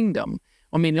in the kingdom?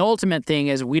 I mean, the ultimate thing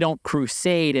is we don't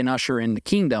crusade and usher in the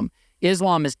kingdom.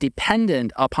 Islam is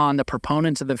dependent upon the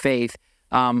proponents of the faith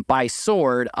by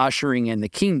sword ushering in the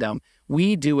kingdom.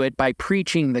 We do it by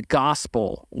preaching the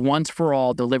gospel once for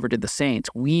all delivered to the saints.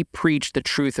 We preach the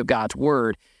truth of God's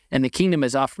word. And the kingdom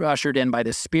is ushered in by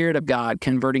the Spirit of God,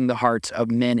 converting the hearts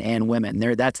of men and women.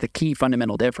 That's the key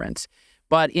fundamental difference.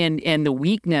 But in the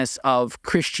weakness of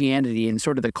Christianity and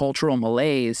sort of the cultural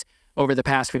malaise over the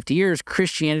past 50 years,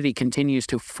 Christianity continues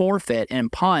to forfeit and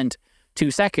punt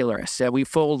to secularists. We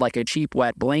fold like a cheap,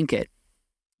 wet blanket.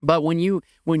 But when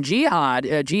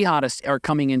jihadists are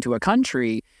coming into a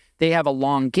country, they have a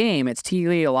long game. It's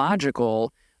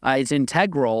teleological. It's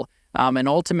integral. And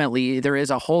ultimately, there is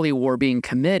a holy war being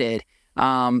committed,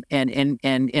 and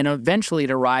eventually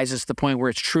it arises to the point where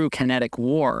it's true kinetic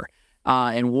war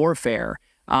and warfare.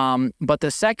 But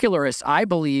the secularists, I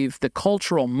believe, the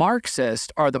cultural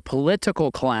Marxists are the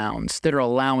political clowns that are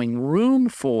allowing room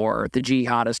for the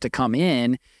jihadists to come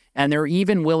in, and they're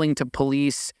even willing to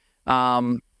police,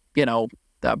 the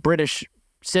British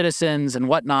citizens and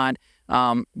whatnot,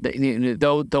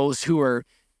 those who are,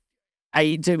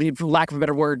 for lack of a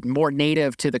better word, more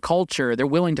native to the culture. They're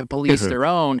willing to police their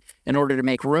own in order to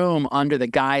make room under the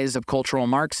guise of cultural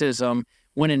Marxism,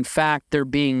 when in fact they're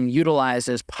being utilized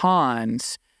as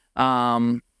pawns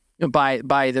by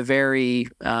the very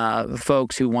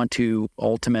folks who want to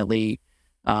ultimately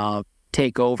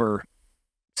take over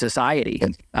society,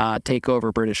 take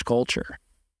over British culture.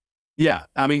 Yeah,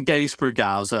 I mean, Gays for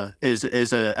Gaza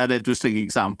is an interesting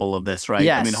example of this, right?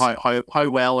 Yes. I mean, how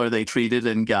well are they treated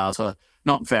in Gaza?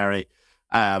 Not very,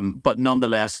 but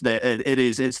nonetheless,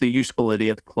 it's the useful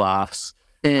idiot class,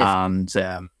 and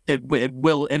it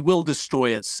will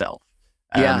destroy itself.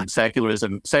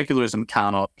 Secularism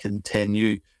cannot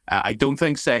continue. I don't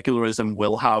think secularism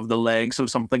will have the legs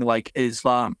of something like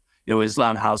Islam.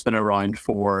 Islam has been around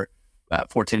for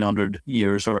 1400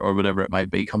 years or whatever it might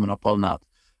be coming up on that.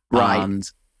 Right. And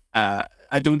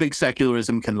I don't think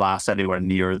secularism can last anywhere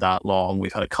near that long.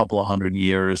 We've had a couple of 100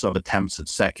 years of attempts at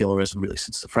secularism, really,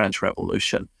 since the French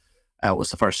Revolution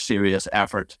was the first serious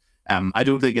effort. I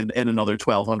don't think in another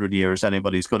 1,200 years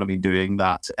anybody's going to be doing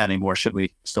that anymore, should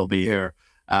we still be here,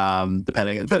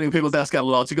 depending on people's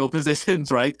eschatological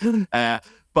positions, right?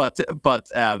 But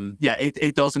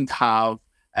it doesn't have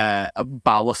a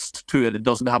ballast to it. It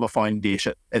doesn't have a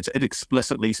foundation. It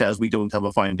explicitly says we don't have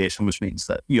a foundation, which means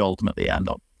that you ultimately end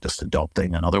up just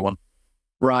adopting another one.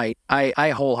 Right. I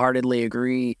wholeheartedly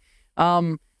agree.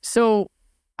 So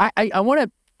I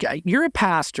want to, you're a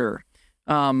pastor.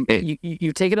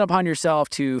 You've taken it upon yourself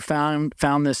to found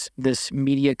this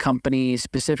media company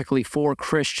specifically for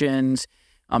Christians.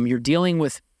 You're dealing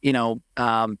with,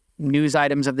 news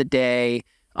items of the day.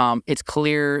 It's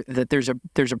clear that there's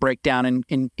a breakdown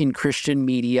in Christian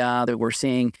media that we're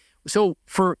seeing. So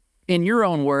in your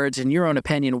own words, in your own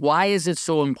opinion, why is it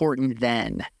so important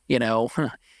then,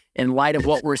 in light of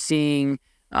what we're seeing,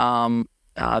 the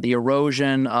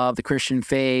erosion of the Christian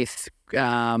faith,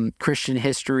 Christian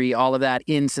history, all of that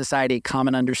in society,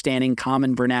 common understanding,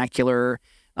 common vernacular.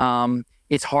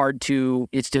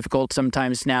 It's difficult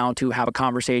sometimes now to have a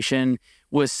conversation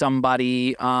with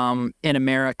somebody in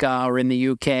America or in the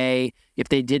UK. If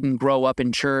they didn't grow up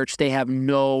in church, they have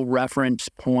no reference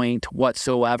point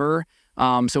whatsoever.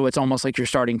 So it's almost like you're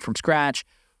starting from scratch.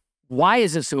 Why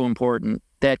is it so important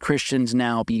that Christians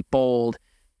now be bold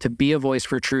to be a voice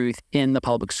for truth in the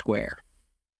public square?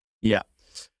 Yeah.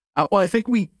 Well, I think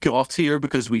we got here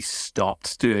because we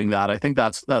stopped doing that. I think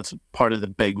that's part of the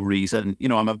big reason.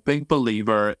 I'm a big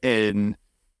believer in,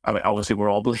 obviously we're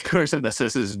all believers in this.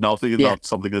 This is not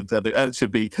something that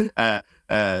should be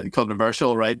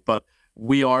controversial, right? But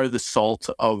we are the salt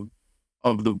of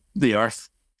the earth.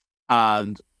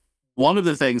 And one of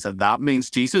the things that means,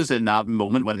 Jesus in that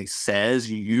moment when he says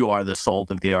you are the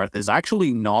salt of the earth, is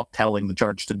actually not telling the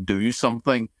church to do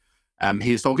something.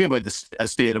 He's talking about a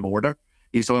state of order.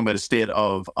 He's talking about a state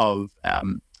of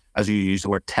as you use the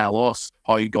word telos,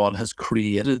 how God has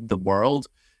created the world.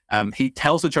 He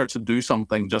tells the church to do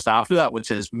something just after that, which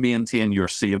is maintain your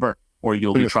savor or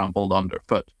you'll be trampled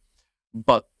underfoot.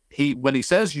 But when he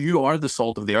says you are the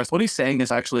salt of the earth, what he's saying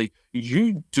is actually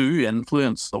you do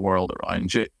influence the world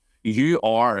around you. You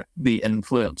are the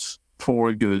influence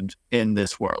for good in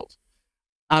this world.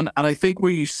 And I think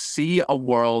where you see a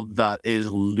world that is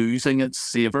losing its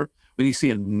savor, when you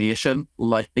see a nation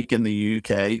like in the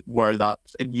UK, where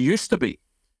it used to be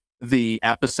the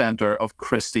epicenter of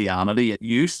Christianity, it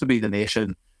used to be the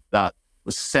nation that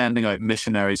was sending out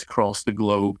missionaries across the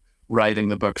globe, writing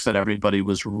the books that everybody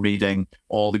was reading,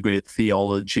 all the great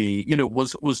theology,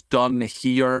 was done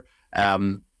here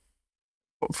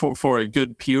for a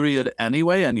good period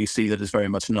anyway, and you see that it's very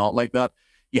much not like that.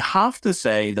 You have to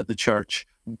say that the church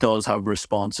does have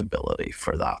responsibility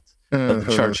for that. That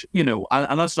the church,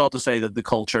 and that's not to say that the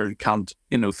culture can't,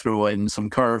 throw in some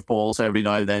curveballs every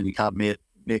now and then. You can't meet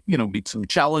some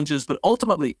challenges, but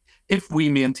ultimately, if we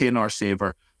maintain our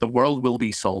savor, the world will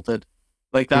be salted.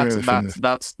 Like that's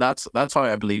how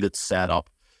I believe it's set up.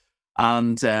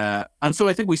 And so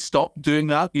I think we stopped doing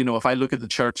that. If I look at the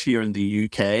church here in the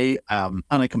UK and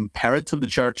I compare it to the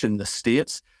church in the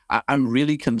States, I'm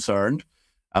really concerned.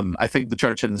 I think the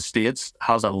church in the States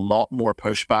has a lot more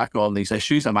pushback on these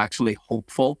issues. I'm actually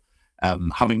hopeful.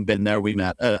 Having been there, we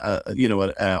met,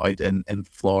 out in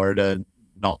Florida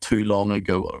not too long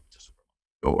ago,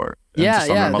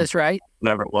 that's right,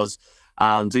 whatever it was.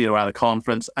 And at a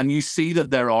conference, and you see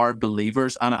that there are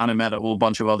believers, and I met a whole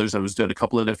bunch of others. I was doing a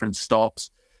couple of different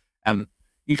stops.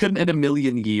 You couldn't in a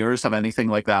million years have anything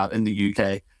like that in the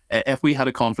UK. If we had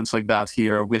a conference like that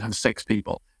here, we'd have 6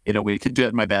 people. We could do it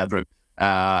in my bedroom.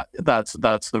 That's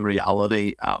the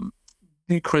reality.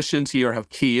 The Christians here have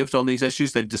caved on these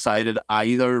issues. They've decided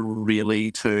either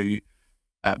really to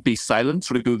be silent,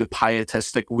 sort of go the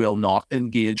pietistic will not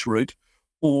engage route,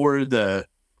 or the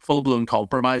full-blown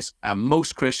compromise.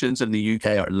 Most Christians in the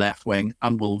UK are left-wing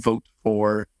and will vote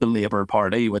for the Labour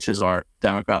Party, which is our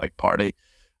Democratic Party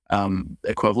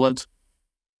equivalent.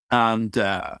 And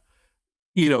the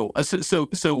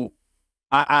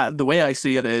way I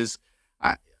see it is,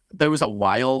 there was a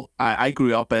while I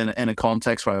grew up in a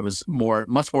context where I was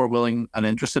much more willing and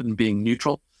interested in being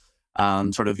neutral,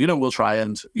 and sort of we'll try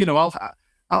and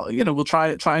we'll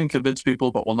try and convince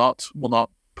people, but we'll not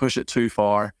push it too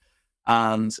far.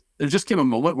 And there just came a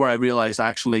moment where I realized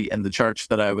actually in the church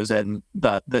that I was in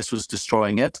that this was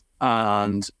destroying it,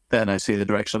 and then I see the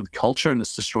direction of the culture and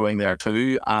it's destroying there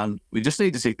too, and we just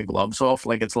need to take the gloves off.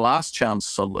 Like, it's last chance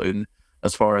saloon.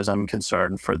 as far as I'm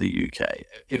concerned, for the UK.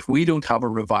 If we don't have a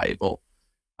revival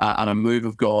and a move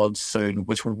of God soon,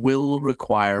 which will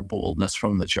require boldness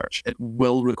from the church, it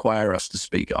will require us to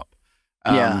speak up.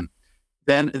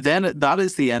 Then that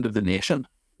is the end of the nation.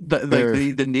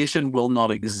 The nation will not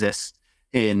exist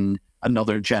in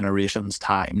another generation's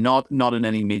time, not in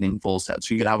any meaningful sense.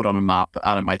 So you could have it on a map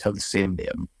and it might have the same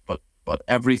name, but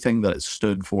everything that it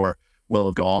stood for will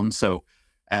have gone. So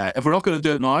if we're not going to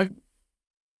do it now,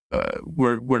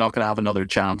 we're not going to have another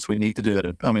chance. We need to do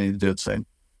it. We need to do it soon.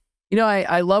 You know,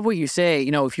 I love what you say.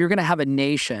 You know, if you're going to have a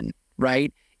nation,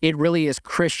 right, it really is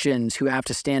Christians who have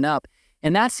to stand up.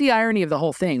 And that's the irony of the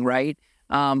whole thing, right?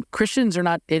 Christians are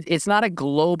not, it's not a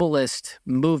globalist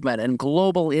movement, and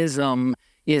globalism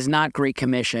is not Great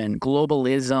Commission.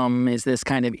 Globalism is this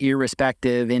kind of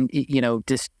irrespective and,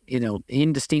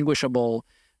 indistinguishable,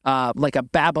 like a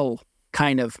Babel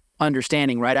kind of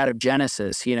understanding right out of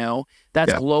Genesis,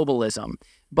 that's globalism.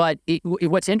 But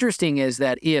what's interesting is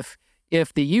that if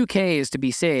the UK is to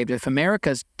be saved, if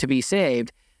America's to be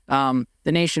saved, the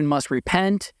nation must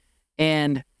repent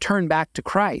and turn back to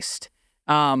Christ.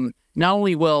 Not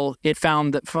only will it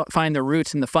find the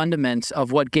roots and the fundaments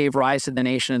of what gave rise to the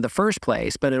nation in the first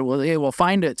place, but it will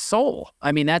find its soul.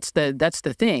 I mean, that's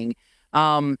the thing.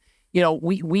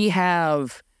 We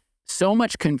have so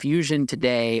much confusion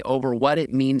today over what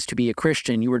it means to be a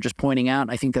Christian. You were just pointing out,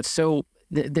 I think that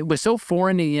was so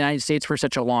foreign to the United States for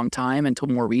such a long time until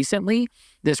more recently,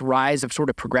 this rise of sort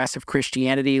of progressive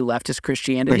Christianity, leftist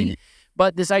Christianity. Right.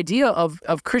 But this idea of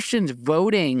Christians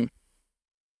voting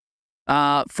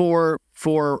for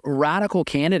radical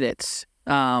candidates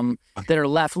that are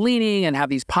left-leaning and have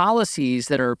these policies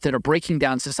that are breaking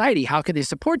down society, how could they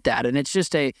support that? And it's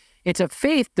just it's a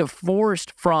faith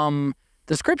divorced from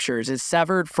the scriptures. It's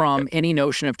severed from any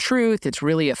notion of truth. It's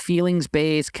really a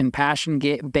feelings-based,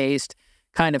 compassion-based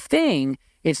kind of thing.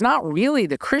 It's not really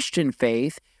the Christian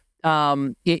faith.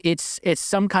 It's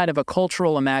some kind of a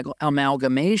cultural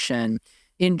amalgamation.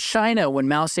 In China, when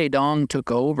Mao Zedong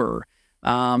took over,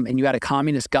 and you had a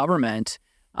communist government,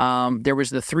 there was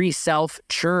the Three Self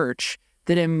Church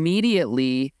that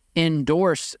immediately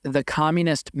endorsed the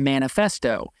Communist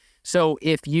Manifesto. So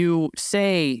if you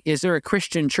say, is there a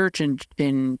Christian church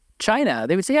in China?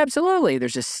 They would say, absolutely.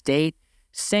 There's a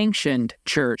state-sanctioned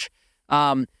church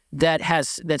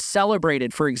that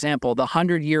celebrated, for example, the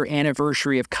 100-year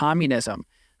anniversary of communism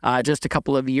just a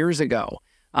couple of years ago.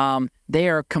 They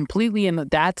are completely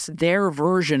that's their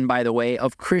version, by the way,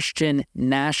 of Christian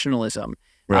nationalism.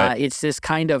 Right. It's this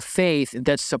kind of faith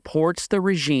that supports the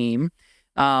regime.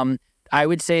 I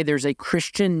would say there's a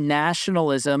Christian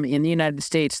nationalism in the United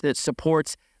States that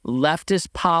supports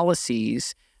leftist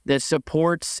policies, that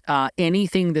supports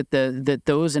anything that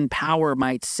those in power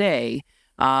might say.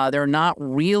 They're not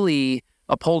really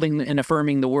upholding and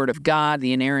affirming the word of God,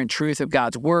 the inerrant truth of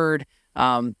God's word.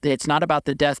 It's not about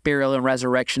the death, burial, and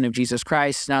resurrection of Jesus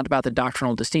Christ. It's not about the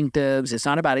doctrinal distinctives. It's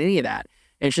not about any of that.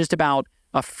 It's just about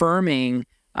affirming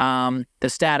the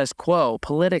status quo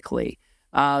politically.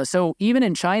 So even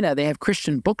in China, they have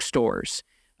Christian bookstores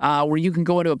where you can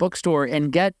go into a bookstore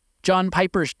and get John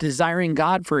Piper's Desiring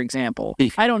God, for example.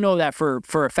 I don't know that for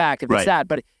a fact if it's that,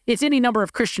 but it's any number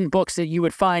of Christian books that you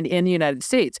would find in the United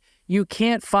States. You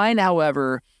can't find,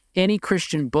 however, any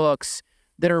Christian books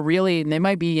that are really, and they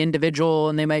might be individual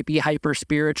and they might be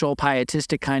hyper-spiritual,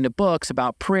 pietistic kind of books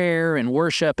about prayer and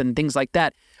worship and things like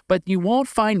that. But you won't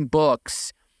find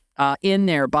books in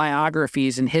their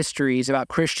biographies and histories about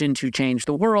Christians who changed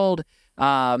the world,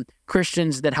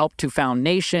 Christians that helped to found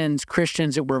nations,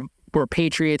 Christians that were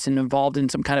patriots and involved in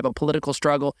some kind of a political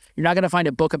struggle. You're not going to find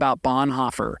a book about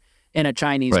Bonhoeffer in a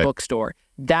Chinese bookstore.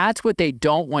 That's what they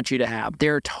don't want you to have.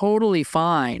 They're totally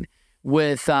fine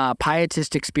with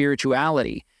pietistic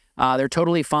spirituality. They're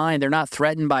totally fine. They're not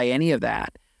threatened by any of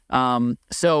that.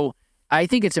 So I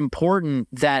think it's important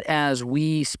that as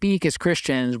we speak as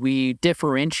Christians, we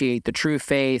differentiate the true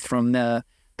faith from the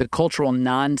cultural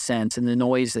nonsense and the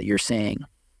noise that you're saying.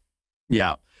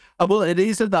 Yeah. Well, it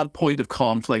is at that point of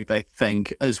conflict, I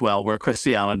think, as well, where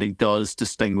Christianity does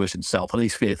distinguish itself, at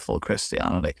least faithful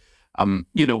Christianity.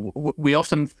 We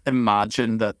often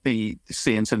imagine that the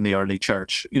saints in the early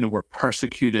church, were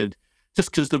persecuted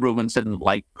just because the Romans didn't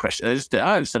like Christians.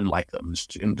 I just didn't like them,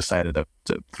 just decided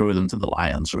to throw them to the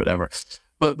lions or whatever.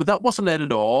 But that wasn't it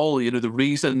at all. The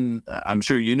reason, I'm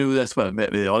sure you knew this, but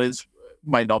maybe the audience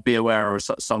might not be aware, or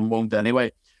some won't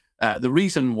anyway. The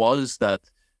reason was that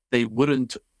they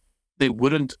wouldn't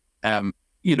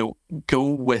go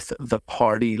with the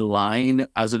party line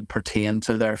as it pertained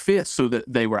to their faith, so that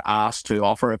they were asked to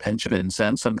offer a pinch of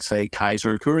incense and say,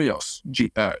 Kaiser Kurios,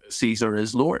 Caesar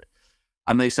is Lord.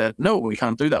 And they said, no, we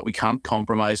can't do that. We can't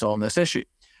compromise on this issue.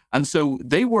 And so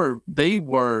they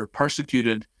were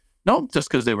persecuted, not just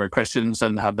because they were Christians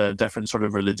and had a different sort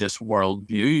of religious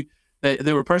worldview.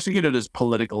 They were persecuted as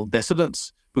political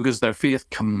dissidents because their faith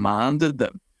commanded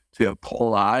them to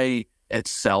apply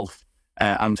itself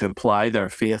and to apply their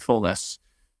faithfulness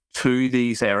to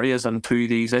these areas and to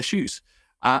these issues.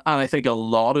 And I think a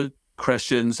lot of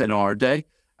Christians in our day,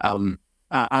 and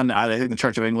I think the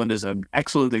Church of England is an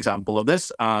excellent example of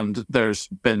this, and there's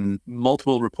been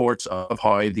multiple reports of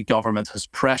how the government has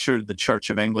pressured the Church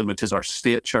of England, which is our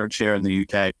state church here in the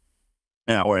UK,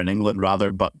 or in England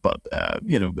rather, but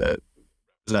representative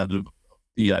of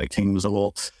the United Kingdom as a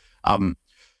whole.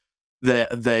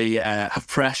 They have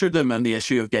pressured them in the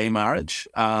issue of gay marriage,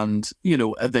 and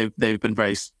they've been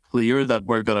very clear that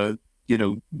we're going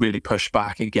to really push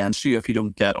back against you if you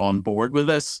don't get on board with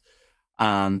this.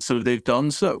 And so they've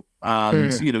done so,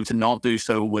 and to not do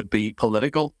so would be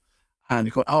political. And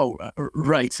you go, oh,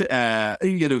 right, so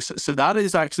that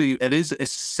is actually, it is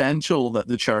essential that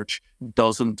the church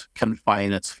doesn't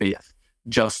confine its faith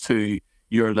just to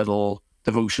your little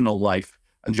devotional life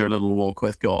and your little walk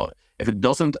with God. If it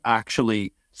doesn't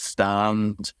actually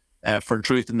stand for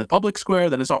truth in the public square,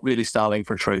 then it's not really standing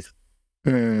for truth.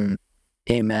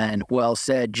 Amen. Well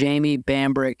said. Jamie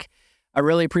Bambrick, I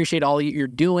really appreciate all you're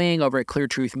doing over at Clear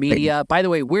Truth Media. By the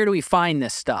way, where do we find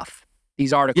this stuff,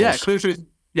 these articles?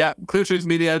 Yeah,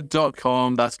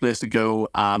 cleartruthmedia.com. That's the place to go.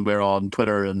 And we're on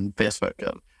Twitter and Facebook.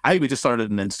 I think we just started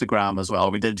an Instagram as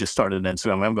well. We did just start an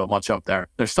Instagram. We haven't got much up there.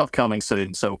 There's stuff coming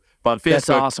soon. But Facebook, that's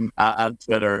awesome. And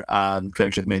Twitter and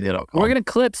cleartruthmedia.com. We're going to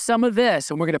clip some of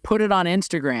this and we're going to put it on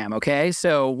Instagram, okay?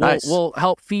 So we'll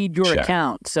help feed your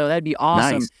account. So that'd be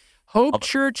awesome. Nice. Hope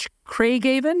Church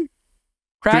Craigavon?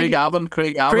 Craigavon.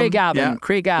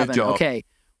 Okay.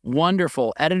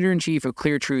 Wonderful. Editor-in-Chief of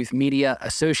Clear Truth Media,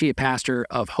 Associate Pastor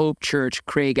of Hope Church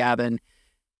Craigavon.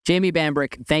 Jamie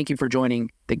Bambrick, thank you for joining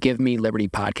the Give Me Liberty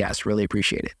podcast. Really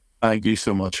appreciate it. Thank you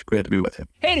so much. Great to be with you.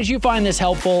 Hey, did you find this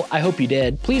helpful? I hope you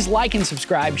did. Please like and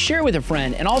subscribe, share with a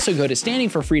friend, and also go to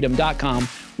standingforfreedom.com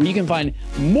where you can find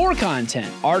more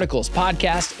content, articles,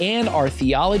 podcasts, and our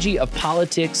Theology of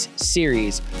Politics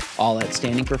series, all at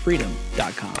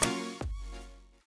standingforfreedom.com.